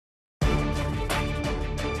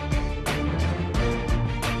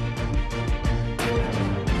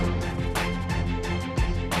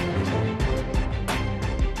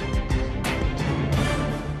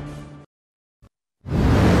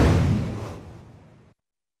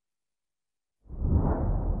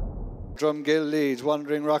Drumgill leads.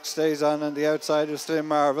 Wandering Rock stays on the outside of Slim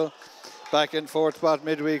Marvel. Back in fourth spot,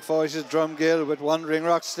 Midweek Voices. Drumgill with Wandering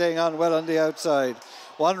Rocks staying on well on the outside.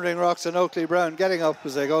 Wandering Rocks and Oakley Brown getting up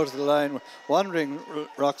as they go to the line. Wandering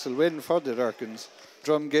Rocks will win for the Durkins.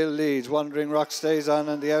 Drumgill leads. Wandering Rocks stays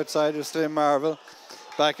on the outside of Slim Marvel.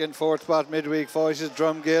 Back in fourth spot, Midweek Voices.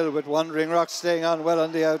 Drumgill with Wandering Rocks staying on well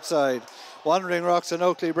on the outside. Wandering Rocks and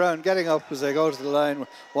Oakley Brown getting up as they go to the line.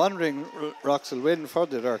 Wandering Rocks will win for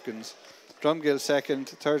the Durkins. Drumgill second,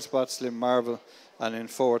 third spot Slim Marvel, and in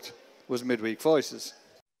fourth was Midweek Voices.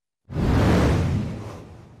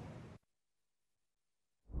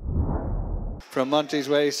 From Monty's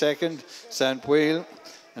Way second, St. Wheel.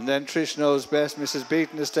 And then Trish Knows Best. Mrs.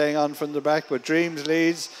 Beaton is staying on from the back, but Dreams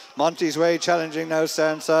leads. Monty's Way challenging now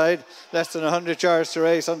stand side. Less than 100 yards to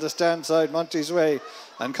race on the stand side, Monty's Way.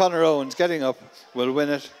 And Conor Owens getting up will win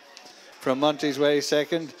it. From Monty's Way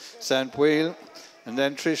second, St. Wheel. And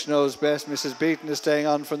then Trish Knows Best. Mrs. Beaton is staying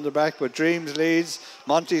on from the back, but Dreams leads.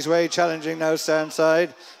 Monty's Way challenging now stand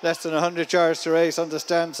side. Less than 100 yards to race on the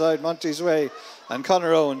stand side, Monty's Way. And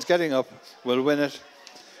Conor Owens getting up will win it.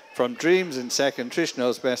 From Dreams in second, Trish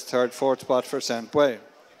Knows Best third, fourth spot for St. Way.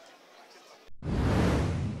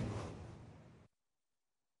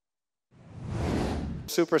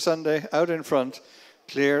 Super Sunday out in front,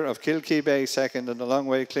 clear of Kilkee Bay second and a long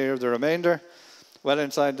way clear of the remainder. Well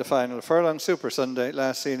inside the final furlong, Super Sunday,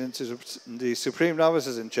 last seen in the Supreme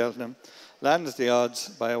Novices in Cheltenham, lands the odds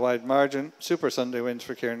by a wide margin. Super Sunday wins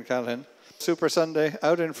for Kieran Callahan. Super Sunday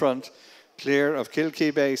out in front, clear of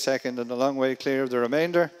Kilkee Bay second and a long way clear of the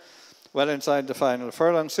remainder. Well inside the final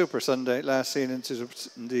furlong, Super Sunday, last seen in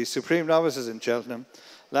the Supreme Novices in Cheltenham,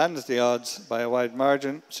 lands the odds by a wide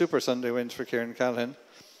margin. Super Sunday wins for Kieran Callahan.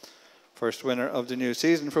 First winner of the new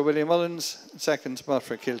season for Willie Mullins. Second spot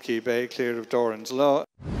for Kilkee Bay, cleared of Doran's Law.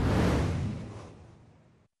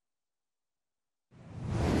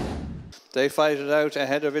 They fight it out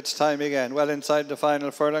ahead of its time again. Well inside the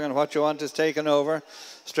final furlong, and What You Want is taken over.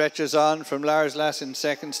 Stretches on from Lars Lass in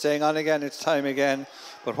second, staying on again, it's time again.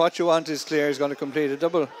 But What You Want is clear, is going to complete a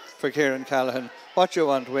double for Kieran Callahan. What You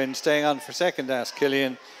Want wins, staying on for second, Ask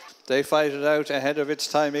Killian. They fight it out ahead of its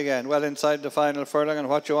time again. Well inside the final furlong, and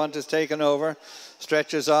What You Want is taken over.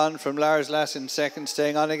 Stretches on from Lars Lass in second,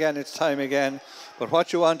 staying on again, it's time again. But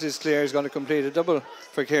What You Want is clear, is going to complete a double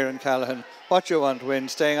for Kieran Callahan. What You Want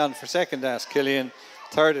wins, staying on for second, Ask Killian.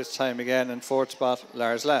 Third, it's time again, and fourth spot,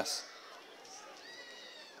 Lars Lass.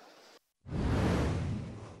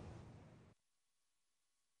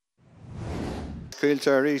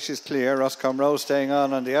 Quilter Reach is clear. Roscombe staying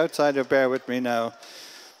on the outside of Bear With Me Now.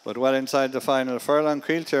 But well inside the final furlong,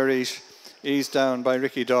 Quilter Reach, eased down by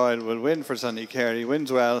Ricky Doyle, will win for Sonny Carey.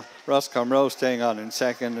 Wins well. Roscombe staying on in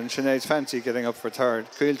second, and Sinead's Fancy getting up for third.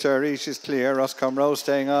 Quilter Reach is clear. Roscombe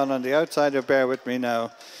staying on the outside of Bear With Me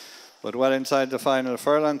Now. But well inside the final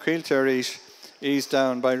furlong, Quilter Reach, eased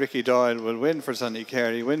down by Ricky Doyle, will win for Sonny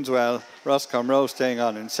Carey. Wins well. Roscombe staying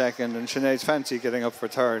on in second, and Sinead's Fancy getting up for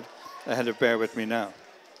third, ahead of Bear With Me Now.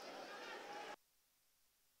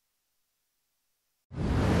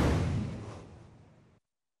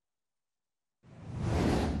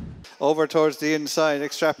 Over towards the inside,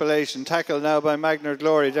 Extrapolation, tackled now by Magner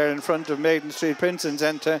Glory. They're in front of Maiden Street Prince and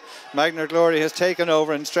Zenta. Magner Glory has taken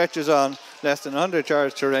over and stretches on. Less than 100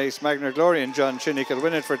 yards to race. Magner Glory and John Chinnick will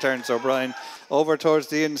win it for Terence O'Brien. Over towards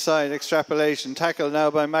the inside, Extrapolation, tackled now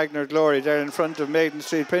by Magner Glory. They're in front of Maiden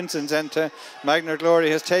Street Prince and Zenta. Magner Glory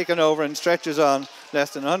has taken over and stretches on. Less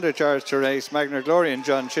than 100 yards to race. Magner Glory and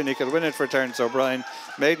John Chinnick will win it for Terence O'Brien.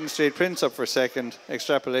 Maiden Street Prince up for second.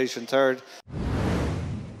 Extrapolation third.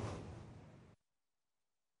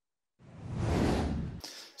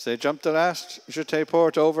 So they jump the last. Jete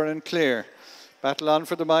Port over and clear. Battle on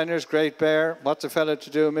for the Miners. Great Bear. What's a fella to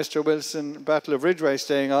do? Mr. Wilson. Battle of Ridgeway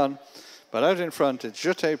staying on. But out in front, it's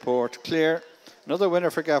Jete Port. Clear. Another winner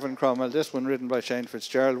for Gavin Cromwell. This one ridden by Shane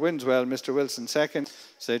Fitzgerald. Wins well. Mr. Wilson second.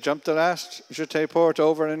 So they jump the last. Jete Port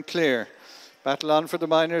over and clear. Battle on for the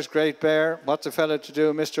Miners. Great Bear. What's a fella to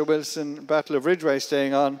do? Mr. Wilson. Battle of Ridgeway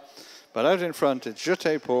staying on. But out in front, it's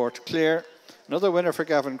Jete Port. Clear. Another winner for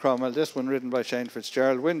Gavin Cromwell. This one ridden by Shane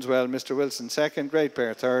Fitzgerald. Wins well. Mr. Wilson second. Great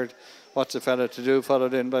Bear third. What's a fella to do?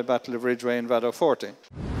 Followed in by Battle of Ridgeway and Vado Forte.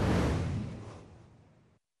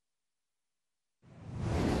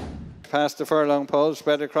 Past the furlong pole,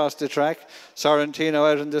 spread across the track.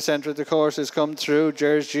 Sorrentino out in the centre of the course has come through.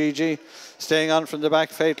 Jers Gigi staying on from the back,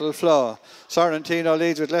 Fatal Flaw. Sorrentino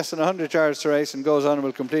leads with less than 100 yards to race and goes on and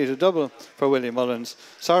will complete a double for Willie Mullins.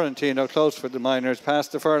 Sorrentino close for the Miners.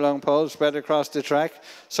 Past the furlong pole, spread across the track.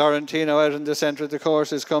 Sorrentino out in the centre of the course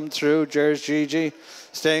has come through. Jers Gigi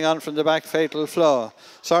Staying on from the back, Fatal Flaw.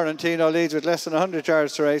 Sorrentino leads with less than 100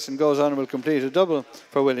 yards to race and goes on and will complete a double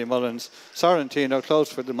for Willie Mullins. Sorrentino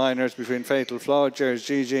close for the minors between Fatal Flaw, Jerry's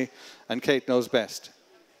Gigi and Kate Knows Best.